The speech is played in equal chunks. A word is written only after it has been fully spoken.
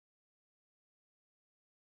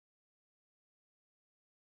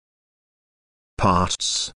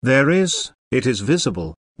parts there is, it is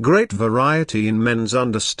visible, great variety in men's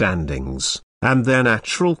understandings, and their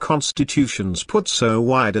natural constitutions put so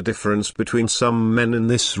wide a difference between some men in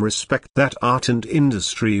this respect that art and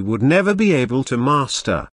industry would never be able to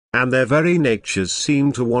master, and their very natures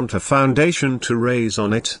seem to want a foundation to raise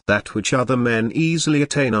on it that which other men easily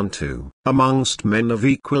attain unto. Amongst men of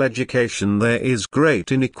equal education there is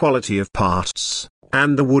great inequality of parts,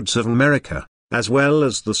 and the woods of America, as well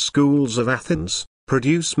as the schools of Athens,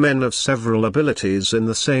 produce men of several abilities in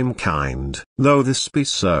the same kind. Though this be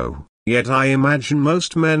so, yet I imagine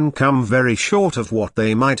most men come very short of what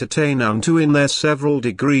they might attain unto in their several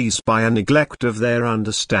degrees by a neglect of their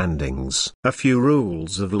understandings. A few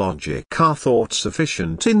rules of logic are thought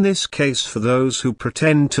sufficient in this case for those who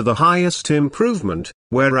pretend to the highest improvement,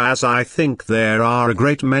 whereas I think there are a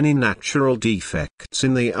great many natural defects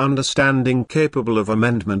in the understanding capable of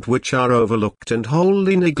amendment which are overlooked and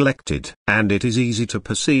wholly neglected. And it is easy to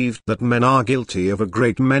perceive that men are guilty of a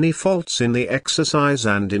great many faults in the exercise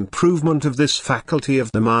and improvement of this faculty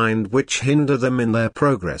of the mind which hinder them in their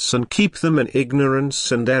progress and keep them in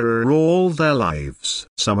ignorance and error all their lives.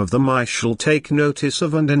 Some of them I shall take notice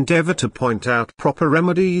of and endeavour to point out proper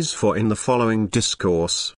remedies for in the following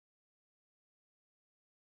discourse.